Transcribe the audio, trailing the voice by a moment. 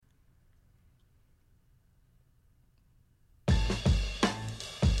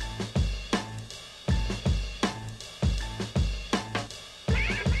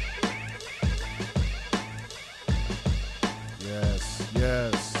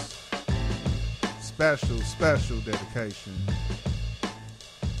special dedication.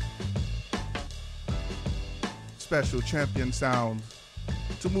 Special champion sound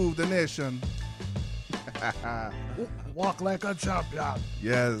to move the nation. Walk like a champion.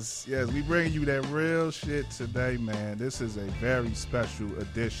 Yes, we bring you that real shit today, man. This is a very special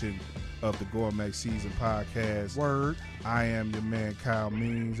edition of the Gourmet Season Podcast. Word. I am your man, Kyle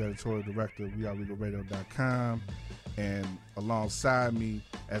Means, editorial director of WeAreRegalRadio.com. And alongside me,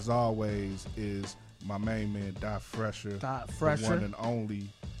 as always, is my main man, Dot Fresher. Dot The Fresher. one and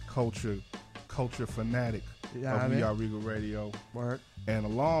only culture fanatic Yeah, of We Are Regal Radio. Word. And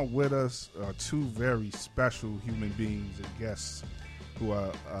along with us are two very special human beings and guests who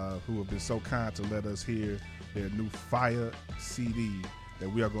have been so kind to let us hear their new Fire CD that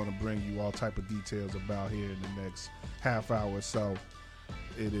we are going to bring you all type of details about here in the next half hour or so.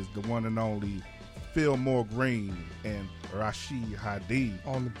 It is the one and only Fillmore Green and Rashid Hadi.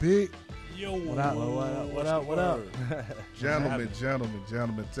 On the beat. Yo, What up?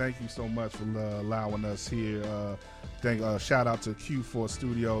 Gentlemen, thank you so much for allowing us here. Shout out to Q4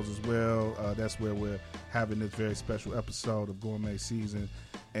 Studios as well. That's where we're having this very special episode of Gourmet Season.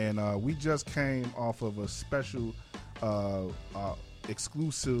 And we just came off of a special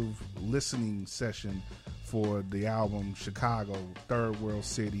exclusive listening session for the album Chicago, Third World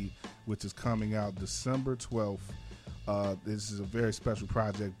City, which is coming out December 12th. This is a very special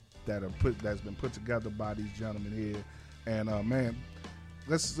project that's been put together by these gentlemen here. And man,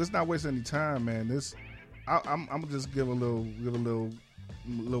 let's not waste any time, man. I'm gonna just give a little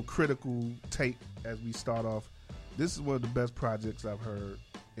critical take as we start off. This is one of the best projects I've heard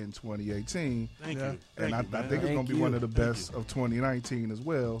in 2018. Thank you. And I think it's gonna be one of the best of 2019 as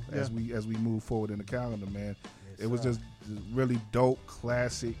well as we move forward in the calendar, man. It was just really dope,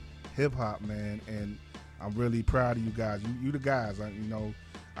 classic hip hop, man, and I'm really proud of you guys. You the guys.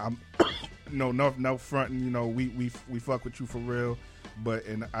 I'm no fronting. We fuck with you for real. But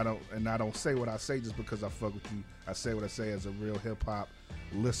I don't say what I say just because I fuck with you. I say what I say as a real hip hop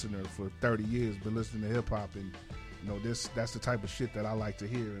listener for 30 years, been listening to hip hop, and that's the type of shit that I like to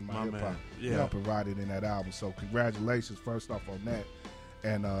hear in my hip hop. Yeah, provided in that album. So congratulations first off on that,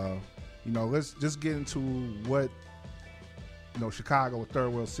 and let's just get into what Chicago, a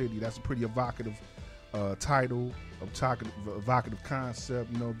third world city. That's a pretty evocative title, evocative concept.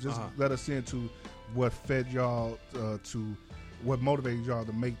 Let us into what fed y'all to. What motivated y'all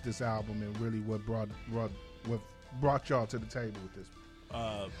to make this album, and really what brought y'all to the table with this?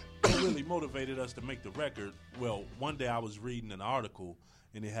 What really motivated us to make the record? Well, one day I was reading an article,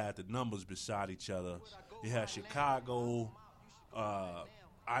 and it had the numbers beside each other. It had Chicago,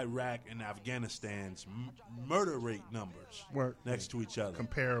 Iraq, and Afghanistan's murder rate numbers next to each other,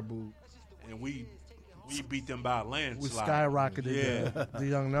 comparable, and we beat them by a landslide. We skyrocketed the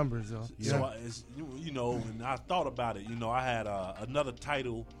young numbers, though. So, and I thought about it. I had another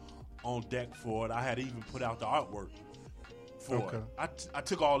title on deck for it. I had even put out the artwork for it. I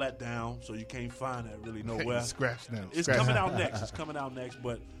took all that down, so you can't find that really nowhere. Scratch now. It's coming out next.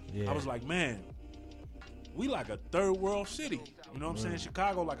 But I was like, man, we like a third world city. You know what I'm saying?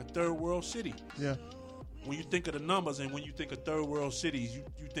 Chicago like a third world city. Yeah. When you think of the numbers and when you think of third world cities, you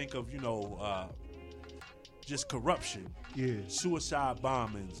think of, just corruption, suicide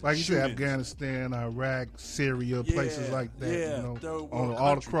bombings, like you shootings. said, Afghanistan, Iraq, Syria, places like that.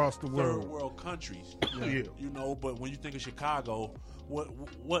 All across the world, third world countries. Yeah. But when you think of Chicago,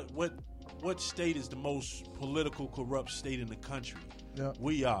 what state is the most political corrupt state in the country? Yeah.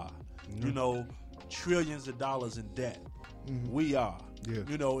 We are. Trillions of dollars in debt. Mm-hmm. We are. Yeah.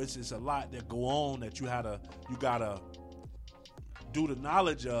 It's a lot that go on that you gotta do the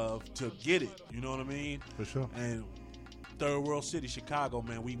knowledge of to get it. You know what I mean? For sure. And third world city, Chicago,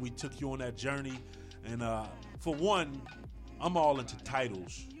 man, we took you on that journey. And for one, I'm all into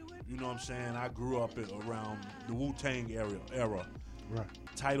titles. You know what I'm saying? I grew up around the Wu-Tang era. Right.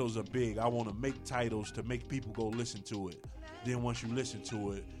 Titles are big. I want to make titles to make people go listen to it. Then once you listen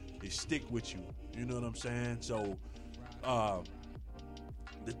to it, it stick with you. You know what I'm saying? So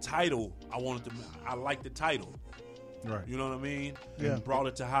the title, I like the title. Right. You know what I mean? Yeah. And brought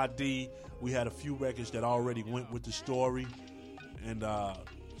it to Hadi. We had a few records that already went with the story. And I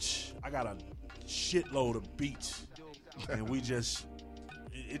got a shitload of beats. And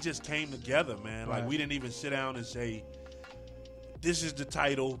it just came together, man. Right. Like, we didn't even sit down and say, this is the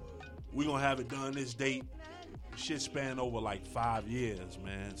title. We're going to have it done this date. Shit spanned over like 5 years,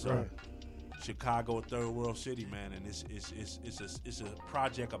 man. So Chicago, a third world city, man. And it's a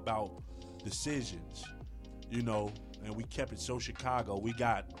project about decisions, and we kept it so Chicago. We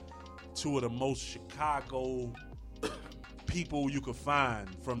got two of the most Chicago people you could find,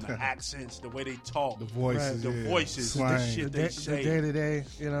 from the accents, the way they talk, The voices, the voices, the slang. shit they say. The day-to-day,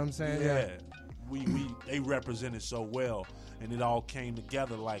 you know what I'm saying? Yeah, they represented so well, and it all came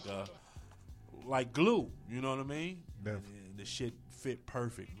together like glue. You know what I mean? Definitely. And the shit fit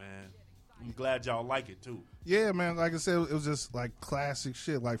perfect, man. I'm glad y'all like it too. Yeah, man. Like I said, it was just like classic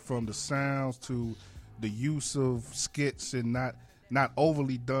shit. Like from the sounds to the use of skits, and not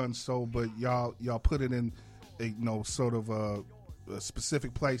overly done so, but y'all put it in, sort of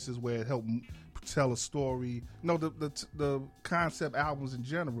specific places where it helped tell a story. The concept albums in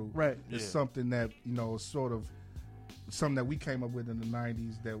general, Right. is something that is sort of something that we came up with in the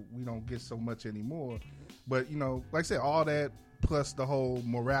 '90s that we don't get so much anymore. But like I said, all that plus the whole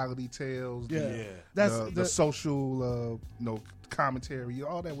morality tales, That's the social, commentary,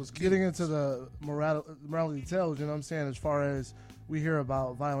 all that was getting into the morality tales. You know what I'm saying? As far as we hear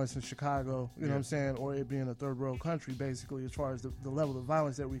about violence in Chicago, you know what I'm saying, or it being a third world country, basically, as far as the level of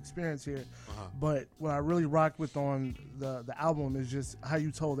violence that we experience here. But what I really rocked with on the album is just how you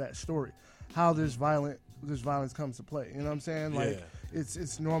told that story, how this violence comes to play. You know what I'm saying? Like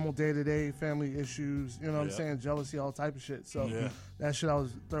it's normal day-to-day family issues, you know what I'm saying, jealousy, all type of shit. So that shit I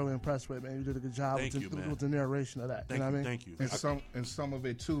was thoroughly impressed with, man. You did a good job with the narration of that. Thank you know what I mean? Thank you. And some of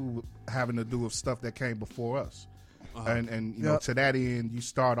it too having to do with stuff that came before us. And to that end, you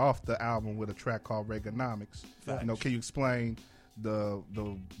start off the album with a track called Reaganomics. Can you explain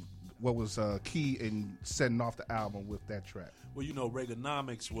what was key in setting off the album with that track? Well,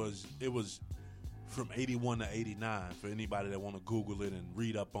 Reaganomics was from 81 to 89 for anybody that want to Google it and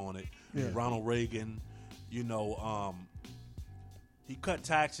read up on it. Ronald Reagan, he cut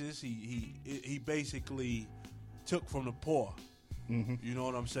taxes. He basically took from the poor. Mm-hmm. You know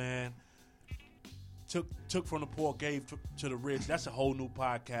what I'm saying? Took from the poor, gave to the rich. That's a whole new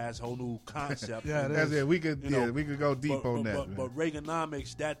podcast, whole new concept. That's it. We could go deep on that. But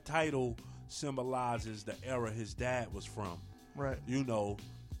Reaganomics, that title symbolizes the era his dad was from. Right.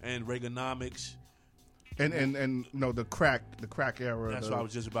 And Reaganomics. And the crack era. That's what I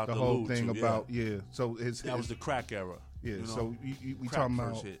was just about the to whole allude thing to, about So that was the crack era. Yeah. So we talking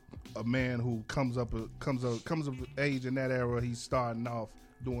about a man who comes of age in that era. He's starting off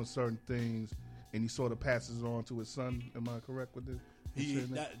doing certain things, and he sort of passes it on to his son. Am I correct with this?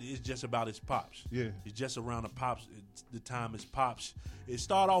 It's just about his pops. Yeah. It's just around the pops. The time his pops. It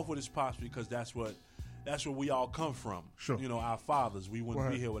started off with his pops because that's where we all come from. Sure. Our fathers. We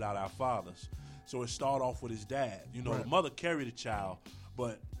wouldn't be here without our fathers. So it started off with his dad. The mother carried the child,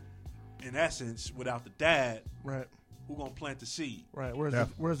 but in essence, without the dad, right, who gonna plant the seed? Right.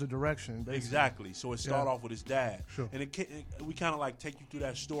 Where's the direction? Basically? Exactly. So it started off with his dad. Sure. And we kind of like take you through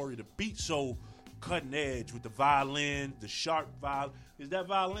that story. The beat so cutting edge with the violin, the sharp violin. Is that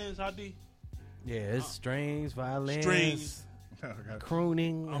violins, Hadi? Yeah, it's strings, violins. Strings.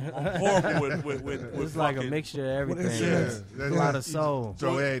 Crooning. I'm horrible with it's like a mixture of everything. A lot of soul.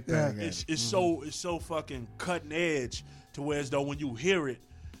 Throw everything. It's so fucking cutting edge to where as though when you hear it,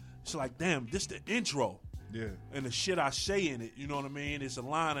 it's like, damn, this the intro. Yeah. And the shit I say in it, you know what I mean? It's a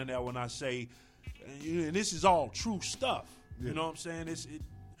line in there when I say, and this is all true stuff. Yeah. You know what I'm saying?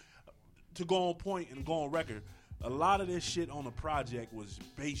 To go on point and go on record, a lot of this shit on the project was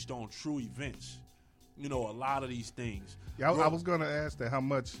based on true events. A lot of these things. Yeah, I was going to ask that. How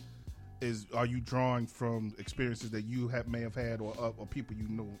much are you drawing from experiences that you may have had or people you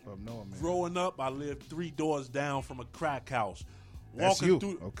know of knowing? Man? Growing up, I lived 3 doors down from a crack house. That's you.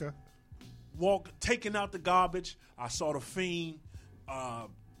 Okay. Taking out the garbage, I saw the fiend.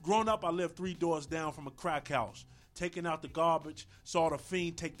 Growing up, I lived 3 doors down from a crack house. Taking out the garbage, saw the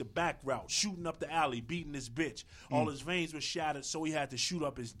fiend take the back route, shooting up the alley, beating this bitch. All his veins were shattered, so he had to shoot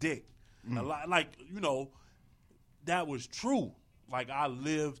up his dick. That was true. Like, I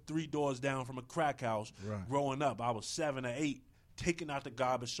lived 3 doors down from a crack house growing up. I was 7 or 8, taking out the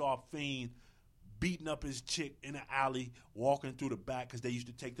garbage, saw a fiend beating up his chick in the alley, walking through the back because they used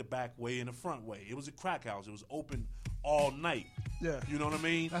to take the back way and the front way. It was a crack house. It was open all night. Yeah. You know what I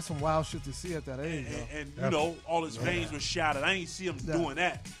mean? That's some wild shit to see at that age. And all his veins were shattered. I ain't see him doing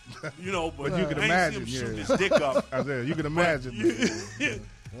that. But you can I imagine. Ain't see him shooting his dick up. I said, you can imagine.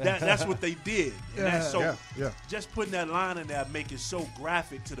 That's what they did. And that's so, just putting that line in there make it so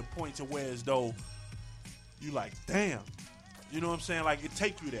graphic to the point to where as though you like, damn. You know what I'm saying? Like, it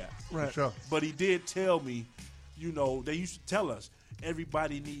take you there. Right. Sure. But he did tell me, they used to tell us,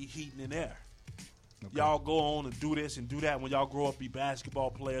 everybody need heating and air. Okay. Y'all go on and do this and do that when y'all grow up, be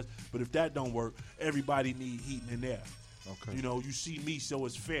basketball players. But if that don't work, everybody need heating and air. Okay. You see me, so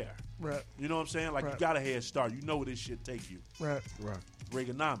it's fair. Right. You know what I'm saying? Like, you got a head start. You know where this shit take you. Right.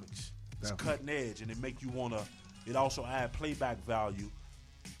 Reaganomics. It's cutting edge, and it make you want to it also add playback value,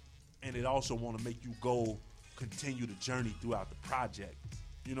 and it also want to make you continue the journey throughout the project.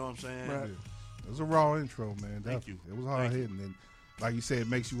 You know what I'm saying? Right. It was a raw intro, man. Thank you. It was hard hitting, and like you said, it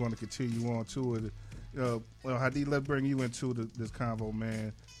makes you want to continue on to it. Well, Hadid, let's bring you into this convo,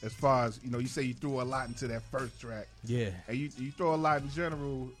 man. As far as, you say you threw a lot into that first track. Yeah. And you throw a lot in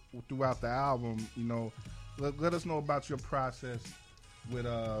general throughout the album, Let us know about your process with,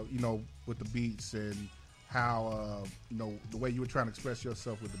 with the beats and how, the way you were trying to express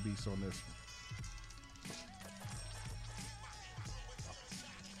yourself with the beats on this.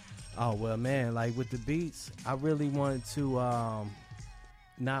 Oh, well, man, like with the beats, I really wanted to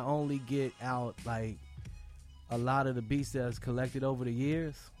not only get out, like, a lot of the beats that's collected over the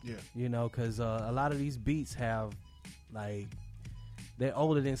years. Yeah. Because a lot of these beats have, like, they're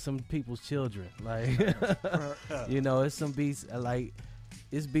older than some people's children. Like, it's some beats, like,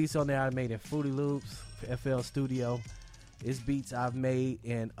 it's beats on there I made in Fruity Loops, FL Studio. It's beats I've made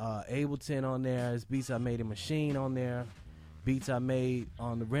in Ableton on there. It's beats I made in Machine on there. Beats I made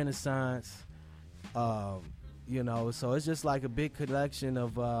on the Renaissance. So it's just like a big collection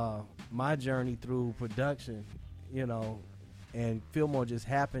of my journey through production, and Fillmore just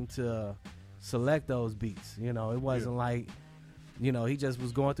happened to select those beats. It wasn't like, he just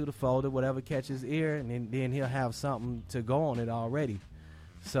was going through the folder, whatever catches his ear, and then he'll have something to go on it already.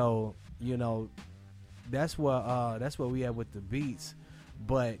 So, that's what we have with the beats.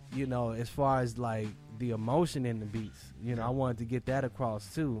 But, as far as like the emotion in the beats, I wanted to get that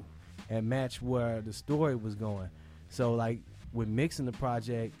across too and match where the story was going. So like with mixing the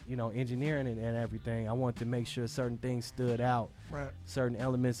project, engineering and everything, I wanted to make sure certain things stood out. Right. Certain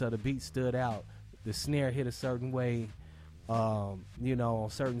elements of the beat stood out. The snare hit a certain way, on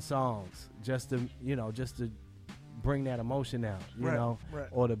certain songs, just to bring that emotion out, Right.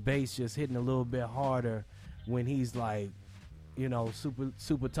 or the bass just hitting a little bit harder when he's like,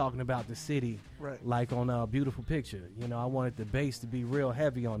 super talking about the city, right. like on a Beautiful Picture. I wanted the bass to be real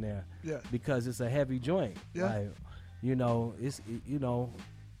heavy on there, because it's a heavy joint. Yeah. Like,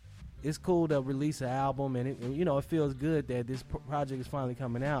 it's cool to release an album, and it feels good that this project is finally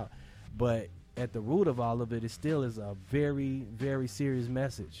coming out. But at the root of all of it, it still is a very, very serious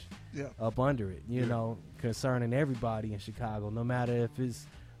message up under it, concerning everybody in Chicago, no matter if it's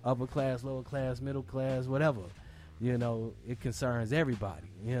upper class, lower class, middle class, whatever. It concerns everybody.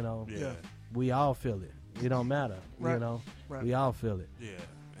 We all feel it. It don't matter. Right. We all feel it. Yeah,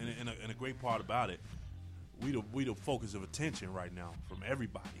 and a great part about it, we the focus of attention right now from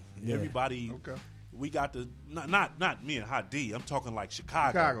everybody. Yeah. Everybody. Okay. We got the not me and Hot D. I'm talking like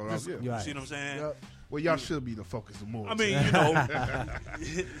Chicago. Yeah. You see what I'm saying? Yep. Well, y'all should be the focus of more. I mean,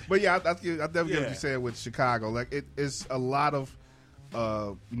 But yeah, I definitely get what you said with Chicago. Like it's a lot of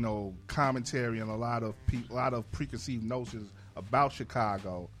commentary and a lot of preconceived notions about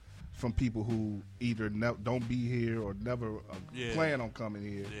Chicago from people who either don't be here or never plan on coming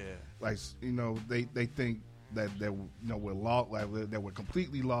here. Yeah. Like they think that we're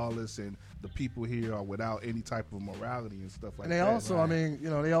completely lawless and the people here are without any type of morality and stuff like that. And they also,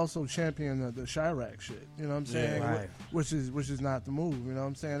 right? they also champion the Chirac shit. You know what I'm saying? Right. Which is not the move. You know what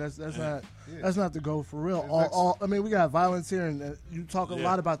I'm saying? That's not the go for real. We got violence here, and you talk a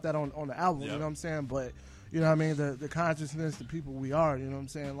lot about that on the album. You know what I'm saying? But the consciousness, the people we are. You know what I'm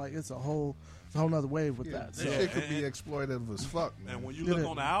saying? Like it's a whole nother wave with that. This shit could be exploitive as fuck, man. And when you look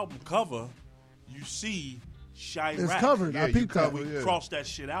on the album cover, you see Chirac. It's covered. Yeah, I peeped that. We crossed that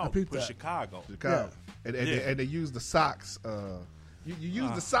shit out for Chicago. Yeah. And they use the socks. You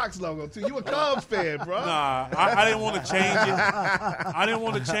use the Sox logo too. You a Cubs fan, bro? Nah, I didn't want to change it. I didn't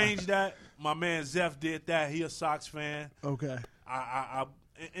want to change that. My man Zeph did that. He a Sox fan. Okay.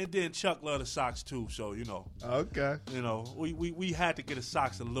 And then Chuck loved the Sox too. So Okay. We had to get the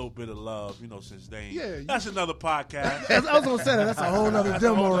Sox a little bit of love. Since they ain't. Yeah. That's another podcast. I was gonna say that's a whole nother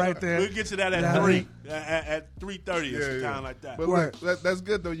demo right there. We'll get to that at 3 at 3:30 or something like that. But look, that's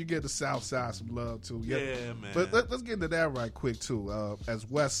good though. You get the South Side some love too. Yeah, man. But let's get into that right quick too. As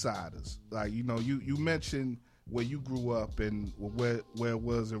West Siders, like you mentioned where you grew up and where it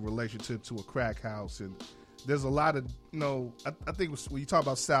was in relationship to a crack house, and there's a lot of I think when you talk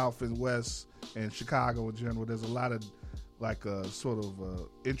about South and West and Chicago in general, there's a lot of like sort of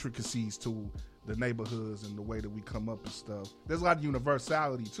intricacies to the neighborhoods and the way that we come up and stuff. There's a lot of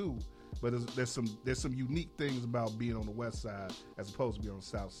universality too, but there's some unique things about being on the West Side as opposed to being on the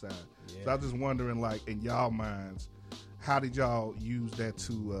South Side. Yeah. So I'm just wondering, like in y'all minds, how did y'all use that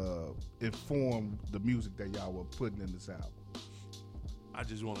to inform the music that y'all were putting in this album? I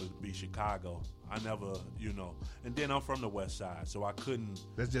just wanted to be Chicago. I never, you know. And then I'm from the West Side, so I couldn't.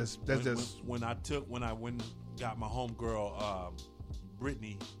 When I went and got my homegirl,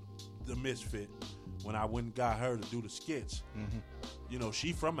 Brittany, the Misfit. When I went and got her to do the skits, you know,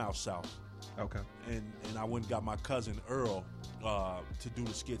 she from out south. Okay. And I went and got my cousin Earl to do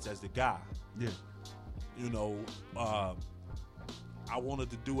the skits as the guy. Yeah. You know, I wanted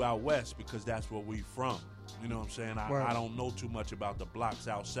to do out west because that's where we from. You know what I'm saying? I don't know too much about the blocks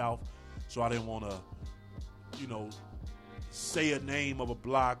out south, so I didn't want to, you know, say a name of a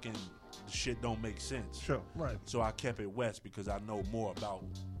block and the shit don't make sense. Sure. Right. So I kept it west because I know more about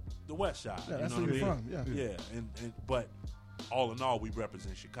the west side. Yeah, you that's know where what you're I mean? from. Yeah. Yeah. But all in all, we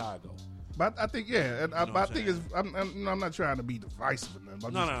represent Chicago. But I think, and I think it's. I'm not trying to be divisive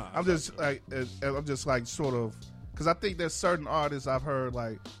or nothing. I'm just like sort of, because I think there's certain artists I've heard,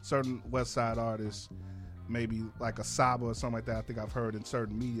 like certain West Side artists, maybe like a Saba or something like that. I think I've heard in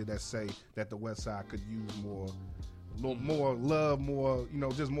certain media that say that the West Side could use more love, more, you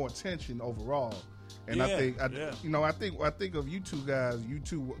know, just more attention overall. And I think of you two guys. You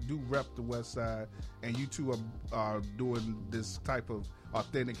two do rep the West Side, and you two are doing this type of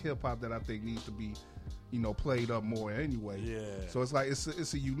authentic hip hop that I think needs to be, you know, played up more anyway. Yeah. So it's like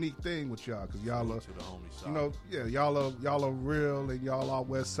it's a unique thing with y'all, because y'all are, to the homie side. you know, y'all are real, and y'all are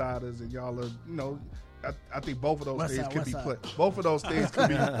West Siders, and y'all are, you know. I think both of those things could be played. Both of those things could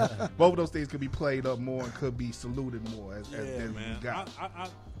be. Both of those things could be played up more and could be saluted more. As man. You got.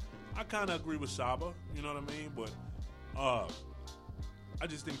 I kind of agree with Saba. You know what I mean? But I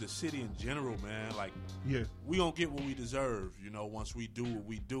just think the city in general, man, like, we don't get what we deserve. You know, once we do what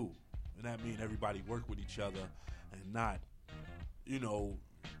we do, and that means everybody work with each other and not, you know,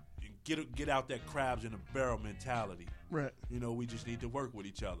 get out that crabs in a barrel mentality. Right. You know, we just need to work with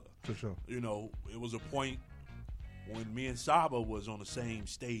each other. For sure. You know, it was a point when me and Saba was on the same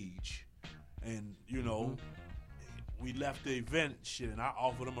stage, and, you know, we left the event shit, and I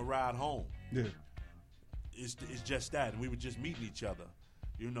offered him a ride home. Yeah. It's just that, and we were just meeting each other.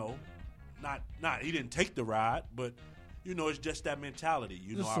 You know, not he didn't take the ride, but, you know, it's just that mentality.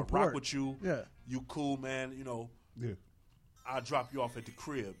 You Just know, support. I rock with you. Yeah. You cool, man. You know, Yeah. I'll drop you off at the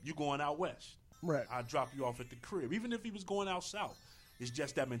crib. You going out west. Right. I'll drop you off at the crib. Even if he was going out south. It's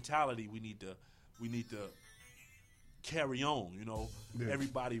just that mentality we need to carry on, you know. Yeah.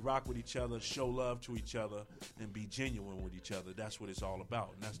 Everybody rock with each other, show love to each other, and be genuine with each other. That's what it's all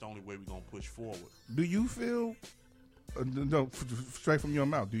about, and that's the only way we're going to push forward. Do you feel, straight from your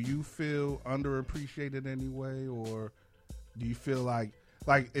mouth, do you feel underappreciated anyway, or do you feel like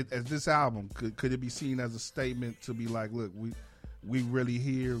as this album, could it be seen as a statement to be like, look, we really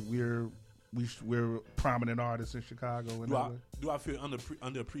here, we're prominent artists in Chicago? Do I feel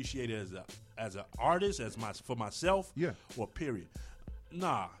underappreciated as an artist, for myself? Yeah. Or period?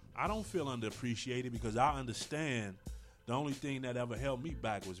 Nah, I don't feel underappreciated because I understand the only thing that ever held me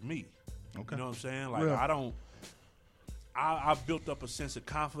back was me. Okay. You know what I'm saying? Like, Real. I've built up a sense of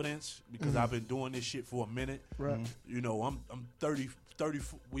confidence because I've been doing this shit for a minute. Right. You know, I'm 30.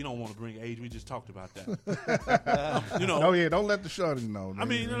 We don't want to bring age. We just talked about that. You know. Oh yeah, don't let the shorty know. I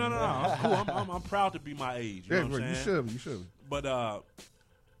mean, no. I'm cool. I'm proud to be my age. You know what I'm saying? You should. But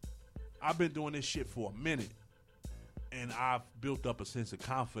I've been doing this shit for a minute, and I've built up a sense of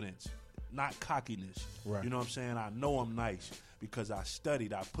confidence, not cockiness. Right. You know what I'm saying? I know I'm nice because I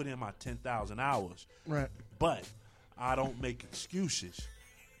studied. I put in my 10,000 hours. Right. But I don't make excuses.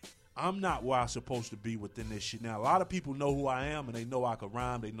 I'm not where I'm supposed to be within this shit. Now, a lot of people know who I am, and they know I can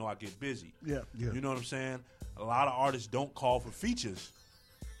rhyme. They know I get busy. Yeah. You know what I'm saying? A lot of artists don't call for features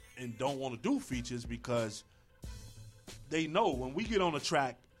and don't want to do features because they know when we get on the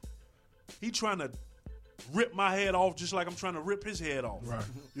track, he trying to rip my head off just like I'm trying to rip his head off. Right.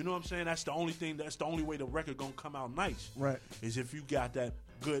 You know what I'm saying? That's the only thing. That's the only way the record gonna come out nice. Right. Is if you got that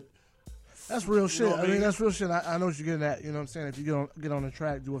good. That's real shit. know what I mean, that's real shit. I know what you're getting at. You know what I'm saying? If you get on the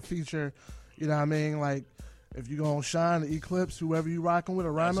track, do a feature, you know what I mean? Like, if you're going to shine, the Eclipse, whoever you rocking with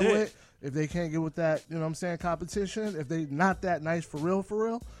or rhyming with, if they can't get with that, you know what I'm saying, competition, if they not that nice for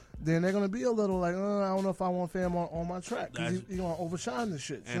real, then they're going to be a little like, I don't know if I want fam on my track because you're going to overshine this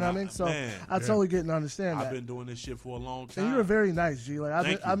shit. You know what I mean? So I totally get and understand that. I've been doing this shit for a long time. And you're very nice, G. Like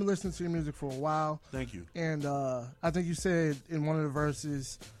I've been listening to your music for a while. Thank you. And I think you said in one of the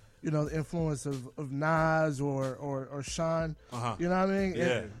verses, you know, the influence of Nas or Sean. You know what I mean?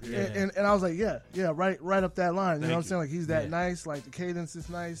 And I was like, yeah, right up that line. You know what I'm saying? Like, he's that nice. Like, the cadence is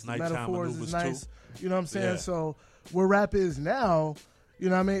nice. The metaphors is nice. You know what I'm saying? Yeah. So where rap is now, you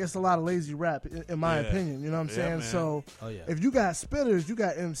know what I mean? It's a lot of lazy rap, in my opinion. You know what I'm saying? Man. So if you got spitters, you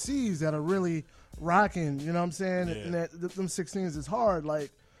got MCs that are really rocking. You know what I'm saying? Yeah. And that them 16s is hard.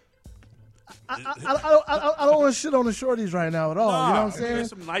 Like, I don't want to shit on the shorties right now at all. Nah, you know what I'm saying? There's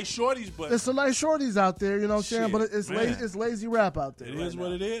some nice shorties, but There's some nice shorties out there. You know what I'm saying? Shit, But it's man. it's lazy rap out there. it right is now.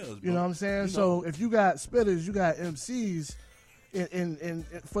 what it is. You know what I'm saying? So if you got spitters, you got MCs, and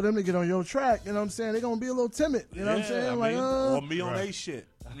for them to get on your track, you know what I'm saying? They're gonna be a little timid. You know what I'm saying? Like, or me on they shit.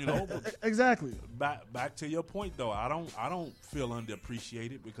 You know, but exactly. back to your point though. I don't feel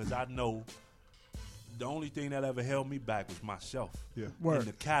underappreciated because I know the only thing that ever held me back was myself. Yeah. Word. And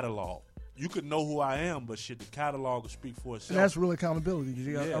the catalog. You could know who I am, but shit, the catalog will speak for itself. And that's real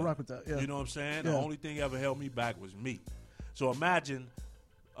accountability. I rock with that. Yeah. You know what I'm saying? Yeah. The only thing ever held me back was me. So imagine,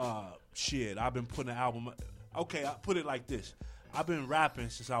 shit, I've been putting an album. Okay, I put it like this. I've been rapping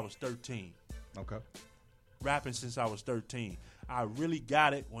since I was 13. Okay. Rapping since I was 13. I really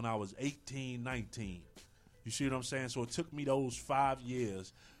got it when I was 18, 19. You see what I'm saying? So it took me those 4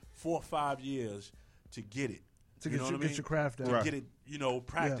 or 5 years to get it. To You get know your, what I mean? get your craft down. To get it,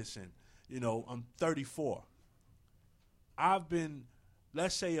 practicing. I'm 34.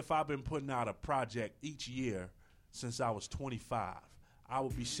 Let's say if I've been putting out a project each year since I was 25, I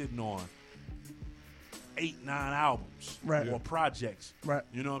would be sitting on 8, 9 albums Right. or projects. Right.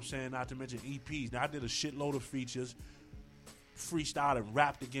 You know what I'm saying? Not to mention EPs. Now, I did a shitload of features, freestyled and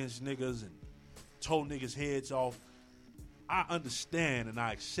rapped against niggas and told niggas heads off. I understand and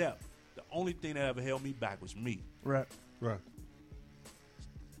I accept. The only thing that ever held me back was me. Right. Right.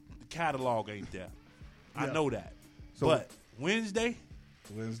 The catalog ain't there. I Yeah. know that. So- but Wednesday,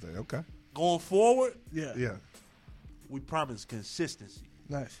 Okay. going forward, Yeah. Yeah. we promise consistency.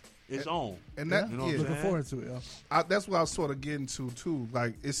 Nice. It's on. And that, You know what I'm yeah, saying? Looking forward to it, yo. that's what I was sort of getting to too.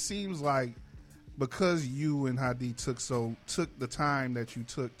 Like, it seems like because you and Hadi took the time that you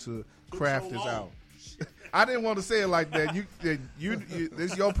took to craft so this long. out. I didn't want to say it like that. You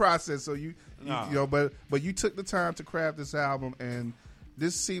this is your process, so Nah. but you took the time to craft this album, and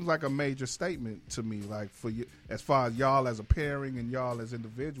this seems like a major statement to me. Like, for you, as far as y'all as a pairing and y'all as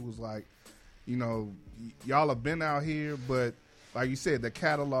individuals, like, y'all have been out here, but like you said, the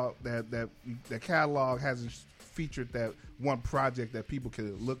catalog the catalog hasn't featured that one project that people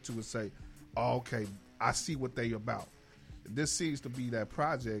can look to and say, oh, okay, I see what they about. This seems to be that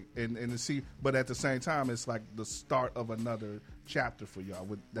project, but at the same time, it's like the start of another chapter for y'all.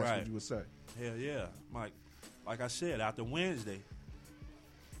 That's Right. what you would say. Hell yeah. Like I said, after Wednesday,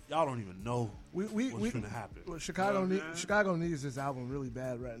 y'all don't even know what's going to happen. Well, Chicago needs this album really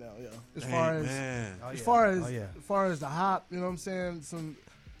bad right now. Yeah. As far as man. as far as the hop, you know what I'm saying, some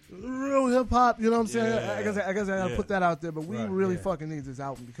real hip hop, you know what I'm saying. Yeah. I guess I gotta Yeah. put that out there. But we Right. really fucking need this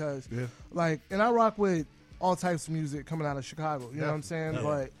album because, Yeah. and I rock with all types of music coming out of Chicago. You know what I'm saying? Yeah.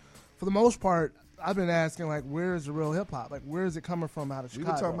 But for the most part, I've been asking, like, where is the real hip hop? Like, where is it coming from out of We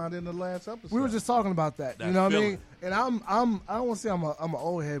Chicago? were talking about it in the last episode. We were just talking about that. That You know what I feeling. mean? And I don't want to say I'm an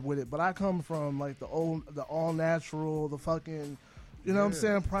old head with it, but I come from like the all natural, the fucking, you know what I'm Yeah.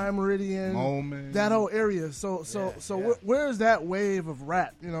 saying, Prime Meridian, Moment. that whole area. So yeah. Where is that wave of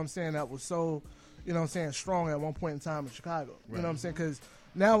rap? You know what I'm saying? That was so, you know what I'm saying, strong at one point in time in Chicago. You know what I'm saying? Because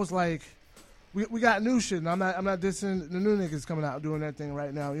now it's like. We got new shit, and I'm not dissing the new niggas coming out doing that thing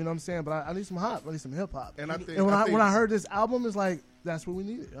right now. You know what I'm saying? But I need some hop. I need some hip hop. And I think when I think- I heard this album, it's like that's what we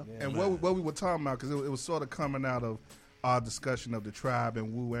needed. Yo. And what we were talking about, because it was sort of coming out of our discussion of the Tribe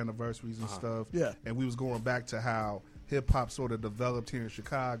and Wu anniversaries and stuff. Yeah. And we was going back to how hip hop sort of developed here in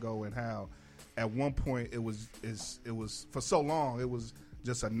Chicago, and how at one point it was for so long it was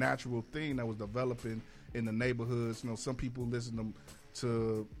just a natural thing that was developing in the neighborhoods. Some people listen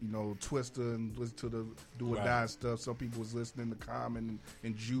to Twister and listen to the Do or Right. Die stuff. Some people was listening to Common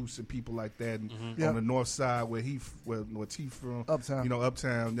and Juice and people like that. And Yep. on the north side where T from, Uptown.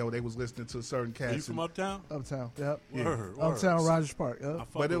 Uptown, they was listening to certain cats. Are you from and- Uptown? Uptown. Yep. Word. Uptown Rogers Park. I, Yep.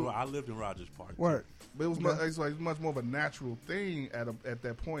 I lived in Rogers Park. Word. But it was much more of a natural thing at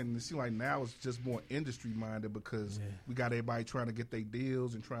that point, and it seems like now it's just more industry minded because we got everybody trying to get their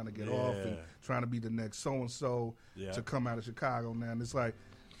deals and trying to get off and trying to be the next so and so to come out of Chicago now. And it's like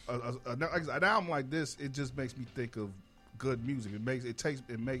an album like this, it just makes me think of good music.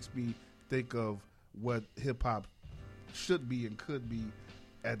 It makes me think of what hip hop should be and could be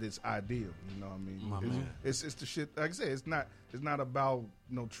at its ideal. You know what I mean? It's the shit. Like I said, it's not about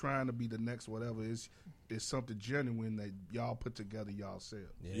trying to be the next whatever. It's something genuine that y'all put together yourself.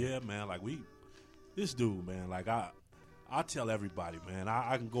 Yeah, man. Like this dude, man. Like I tell everybody, man.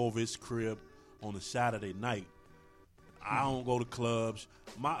 I can go over his crib on a Saturday night. I don't go to clubs.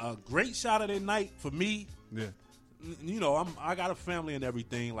 My great Saturday night for me. Yeah. I got a family and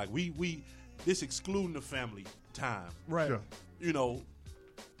everything. Like we this excluding the family time. Right. Sure.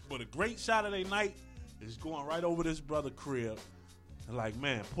 But a great Saturday night is going right over this brother crib and like,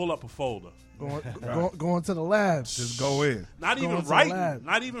 man, pull up a folder. Going to the lab. Just go in. Not even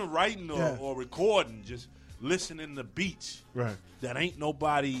writing or recording, just listening to beats. Right. That ain't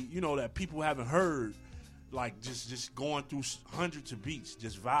nobody, that people haven't heard. Like just going through hundreds of beats,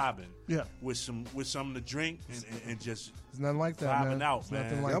 just vibing. Yeah. With something to drink and just it's nothing like that, vibing man. out,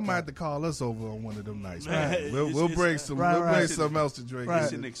 man. Y'all might have to call us over on one of them nights, Man, man. We'll bring something else to drink.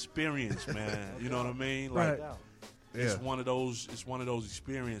 It's an experience, man. You know what I mean? Like Right. it's one of those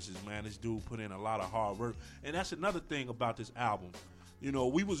experiences, man. This dude put in a lot of hard work. And that's another thing about this album.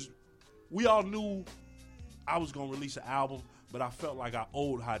 We all knew I was gonna release an album, but I felt like I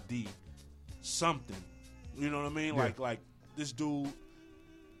owed Hadi something. You know what I mean? Yeah. Like this dude,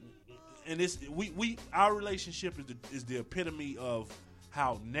 and this our relationship is the epitome of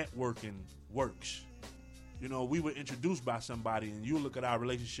how networking works. We were introduced by somebody, and you look at our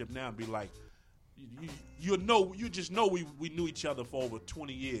relationship now and be like, you just know we knew each other for over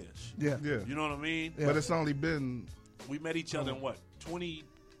 20 years. Yeah. You know what I mean? Yeah. But it's only been We met each other in what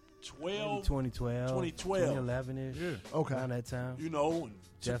 2012, 2011 ish. Yeah. Okay. Around that time. and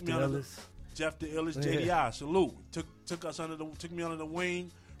Jeff the Illis. Jeff the Illis, Yeah. JDI, salute. Took me under the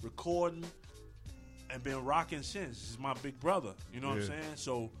wing, recording, and been rocking since. This is my big brother. You know what I'm saying?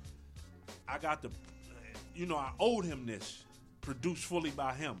 So I got I owed him this, produced fully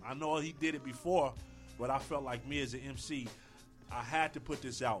by him. I know he did it before, but I felt like me as an MC, I had to put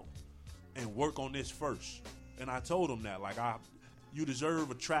this out and work on this first. And I told him that, like, you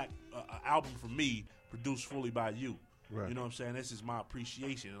deserve a track, an album from me, produced fully by you. Right. You know what I'm saying? This is my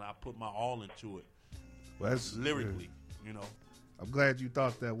appreciation, and I put my all into it. Well, that's lyrically, I'm glad you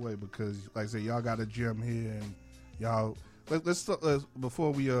thought that way because, like I said, y'all got a gem here, and y'all. Let's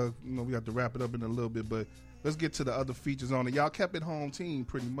before we we have to wrap it up in a little bit, but let's get to the other features on it. Y'all kept it home team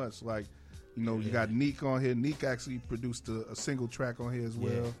pretty much, like. You got Neek on here. Neek actually produced a single track on here as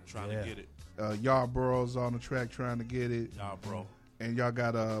well. Trying to get it. Yarbrough's on the track trying to get it. Yarbrough. And y'all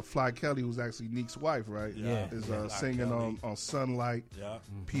got Fly Kelly, who's actually Neek's wife, right? Yeah. Is Fly singing Kelly. on Sunlight. Yeah.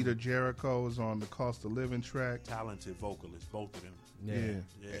 Mm-hmm. Peter Jericho is on the Cost of Living track. Talented vocalists, both of them. Yeah.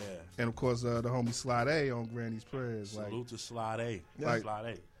 Yeah. And of course, the homie Slide A on Granny's Prayers. Salute to Slide A. Like- Slide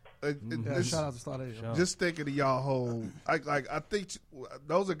A. Shout out to Slide A. Just thinking of y'all whole, I think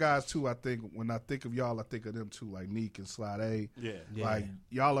those are guys too. I think when I think of y'all, I think of them too, like Neek and Slide A. Yeah. Like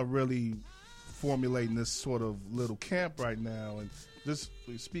y'all are really formulating this sort of little camp right now, and just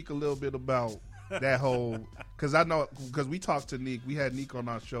speak a little bit about that whole. Because we talked to Neek, we had Neek on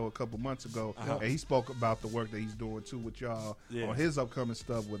our show a couple months ago, and he spoke about the work that he's doing too with y'all on his upcoming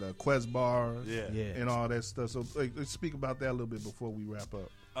stuff with Quest Bar, and all that stuff. So let's speak about that a little bit before we wrap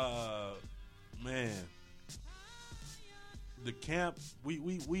up. Man, the camp,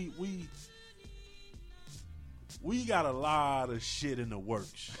 we got a lot of shit in the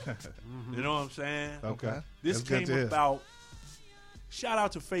works. You know what I'm saying? Okay. This That's good came to about. Shout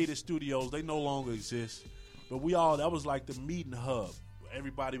out to Faded Studios. They no longer exist, but that was like the meeting hub.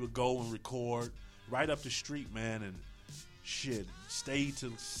 Everybody would go and record right up the street, man, and shit, stay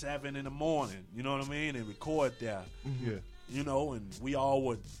till 7 in the morning. You know what I mean? And record there. Yeah. And we all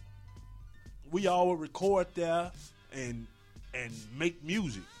would record there and make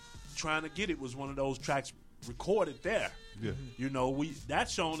music. Trying to Get It was one of those tracks recorded there. Yeah. That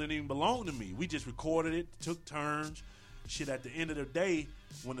song didn't even belong to me. We just recorded it, took turns. Shit, at the end of the day,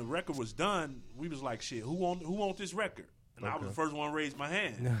 when the record was done, we was like, shit, who want this record? And I was the first one to raise my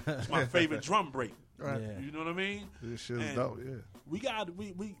hand. It's my favorite drum break. Right. Yeah. You know what I mean? This shit is dope, yeah. We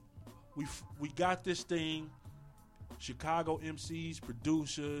got this thing. Chicago MCs,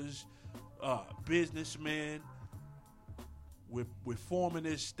 producers, businessmen. We're forming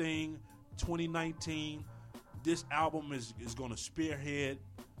this thing. 2019. This album is going to spearhead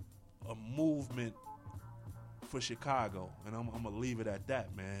a movement for Chicago, and I'm gonna leave it at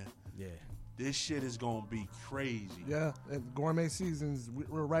that, man. Yeah. This shit is gonna be crazy. Yeah, and Gourmet Seasons,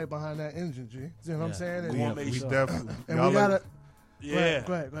 we're right behind that engine, G. You know what I'm saying? And Gourmet We Sure. definitely. and y'all we got it. Yeah.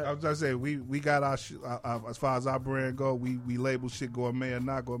 Go ahead. I was just saying we got our as far as our brand go, we label shit gourmet or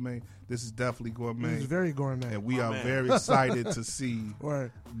not gourmet. This is definitely gourmet, It's very gourmet. and we My are man. very excited to see Right.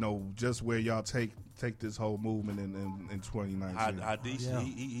 just where y'all take this whole movement in 2019.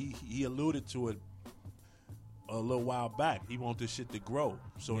 Hadisi, he alluded to it a little while back. He wants this shit to grow,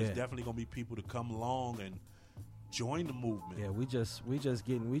 so it's definitely gonna be people to come along and join the movement. Yeah, we just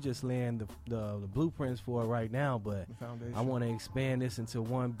laying the blueprints for it right now, but The foundation. I want to expand this into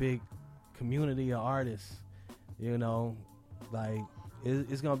one big community of artists. Like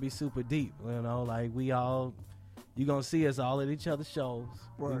it's gonna be super deep. Like we all you're gonna see us all at each other's shows.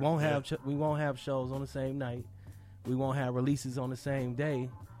 Right. We won't have shows on the same night. We won't have releases on the same day.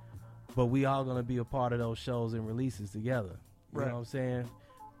 But we all gonna be a part of those shows and releases together. You know what I'm saying?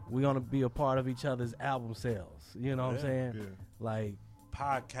 We're gonna be a part of each other's album sales. You know what I'm saying? Yeah. Like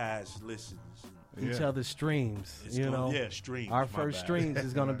podcast listens. each other's streams. Streams. Our first streams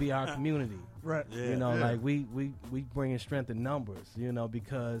is gonna be our community. Right. Yeah. You know, like we bringing strength in numbers. You know,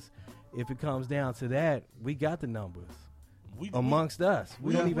 because if it comes down to that, we got the numbers amongst us.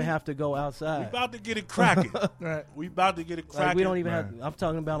 We don't even have to go outside. We about to get it cracking. Right. We about to get it cracking. Like we don't even have. I'm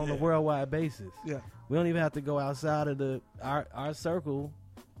talking about on a worldwide basis. Yeah. We don't even have to go outside of our circle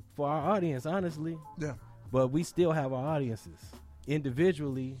for our audience, honestly. Yeah. But we still have our audiences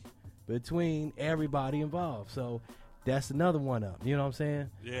individually between everybody involved. So that's another one up. You know what I'm saying?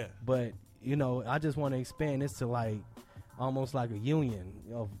 Yeah. But, you know, I just want to expand this to like almost like a union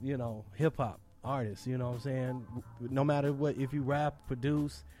of, you know, hip hop artists. You know what I'm saying? No matter what, if you rap,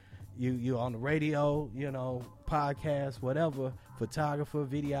 produce, you on the radio, you know, podcast, whatever, photographer,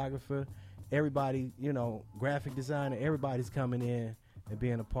 videographer, everybody, you know, graphic designer, everybody's coming in and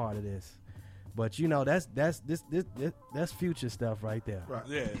being a part of this. But you know, that's future stuff right there. Right.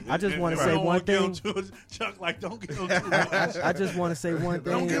 Yeah. I just want to say one thing. Chuck, like, don't get him too much. I just want to say one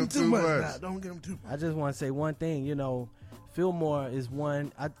thing. Don't get him too much. much. Nah, don't get him too much. I just want to say one thing. You know, Fillmore is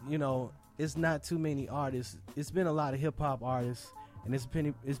one. You know, it's not too many artists. It's been a lot of hip hop artists, and it's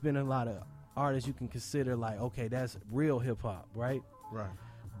been a lot of artists you can consider like, okay, that's real hip hop, right? Right.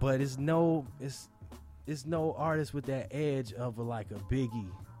 But it's no artist with that edge of like a Biggie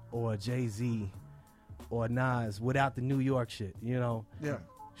or a Jay-Z or a Nas without the New York shit, you know. Yeah.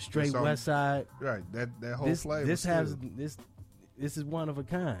 Straight West Side. Right. That whole flavor. This is one of a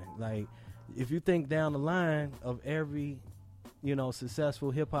kind. Like, if you think down the line of every, you know, successful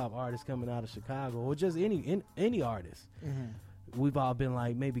hip hop artist coming out of Chicago or just any artist, we've all been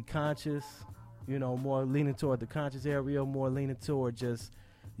like maybe conscious, you know, more leaning toward the conscious area, more leaning toward just,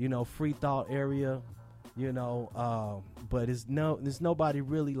 you know, free thought area, you know, but there's nobody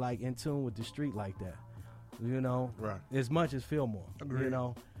really like in tune with the street like that, you know, Right. as much as Fillmore. Agreed. You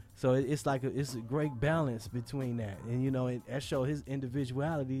know, so it's like it's a great balance between that, and you know, that show his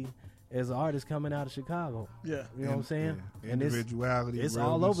individuality as an artist coming out of Chicago. Yeah. You know what I'm saying? Yeah. And Individuality. it's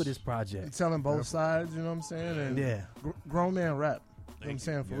all over this project. He's telling both sides, you know what I'm saying? And Yeah. grown man rap. You know what I'm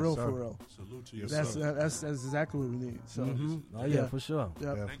saying? For Yes, real, sir. for real. Salute to you. Yes, That's exactly what we need. So Oh yeah, for sure.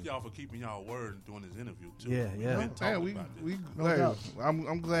 yeah. Thank y'all for keeping y'all word and doing this interview too. Yeah, We've yeah. been talking about this. glad. doubt.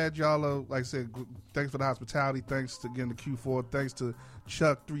 I'm glad y'all are, like I said, thanks for the hospitality. Thanks to again to Q4. Thanks to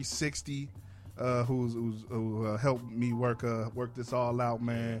Chuck 360, who helped me work this all out,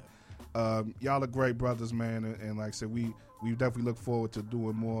 man. Y'all are great brothers, man, and like I said, we definitely look forward to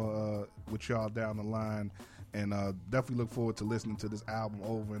doing more with y'all down the line. And definitely look forward to listening to this album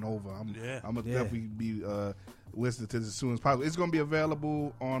over and over. I'm gonna definitely be listening to this as soon as possible. It's gonna be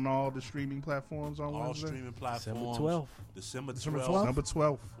available on all the streaming platforms on All Wednesday. streaming platforms. December 12th. December 12th. 12th. Number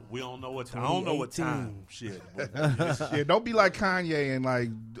 12. We don't know what. I don't know what time. 2018. Shit. But Yeah, don't be like Kanye and like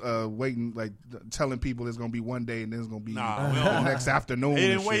waiting, like telling people it's gonna be one day and then it's gonna be Nah, we the don't- next afternoon.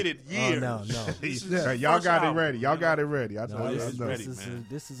 They and didn't shit. wait it years. no. This is Right, the y'all first got it album, ready. Y'all you got know? it ready. I No, this is know. ready. man.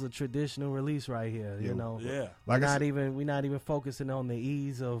 This is a traditional release right here. Yeah. You know, Yeah. Like I said- we're not even focusing on the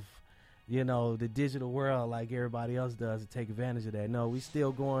ease of, you know, the digital world like everybody else does to take advantage of that. No, we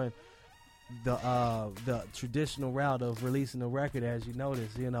still going the traditional route of releasing the record, as you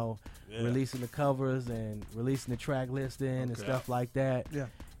notice. You know, Yeah. releasing the covers and releasing the track listing and Okay. stuff like that. Yeah.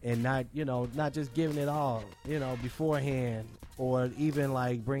 And not just giving it all, you know, beforehand, or even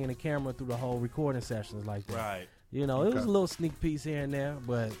like bringing the camera through the whole recording sessions like that. Right. You know, it was Okay. a little sneak piece here and there,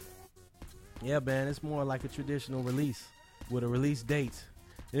 but yeah, man, it's more like a traditional release with a release date.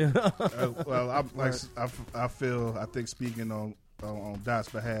 You know? Well, I think speaking on Dot's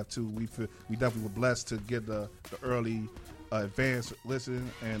behalf too, we definitely were blessed to get the early advanced listen,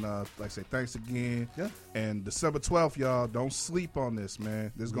 and like I say, thanks again. Yeah. And December 12th, y'all, don't sleep on this,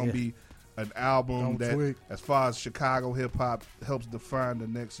 man. There's gonna Yeah. be an album Don't that, tweak. as far as Chicago hip hop, helps define the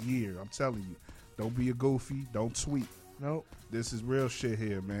next year. I'm telling you, don't be a goofy, don't tweet. Nope. This is real shit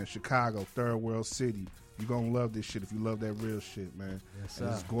here, man. Chicago, third world city. You're going to love this shit if you love that real shit, man. Yes, And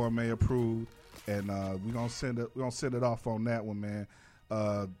it's sir. gourmet approved. And we're going to send it off on that one, man.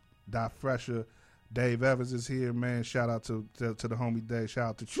 Dot Fresher, Dave Evans is here, man. Shout out to the homie Dave. Shout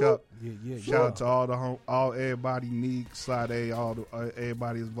out to Chuck. Yeah. Shout out to all everybody, Neek, Slide A,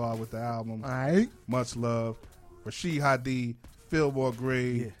 everybody involved with the album. All right. Much love. Rashid Hadi, Fillmore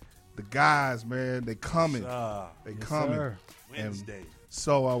Green. Yeah. The guys, man, they coming. Yes, They Yes, coming. sir. Wednesday.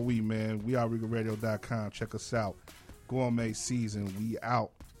 So are we, man. We are RegalRadio.com. Check us out. Gourmet season. We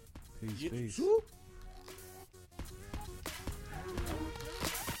out. Peace, Yeah. peace. Whoop.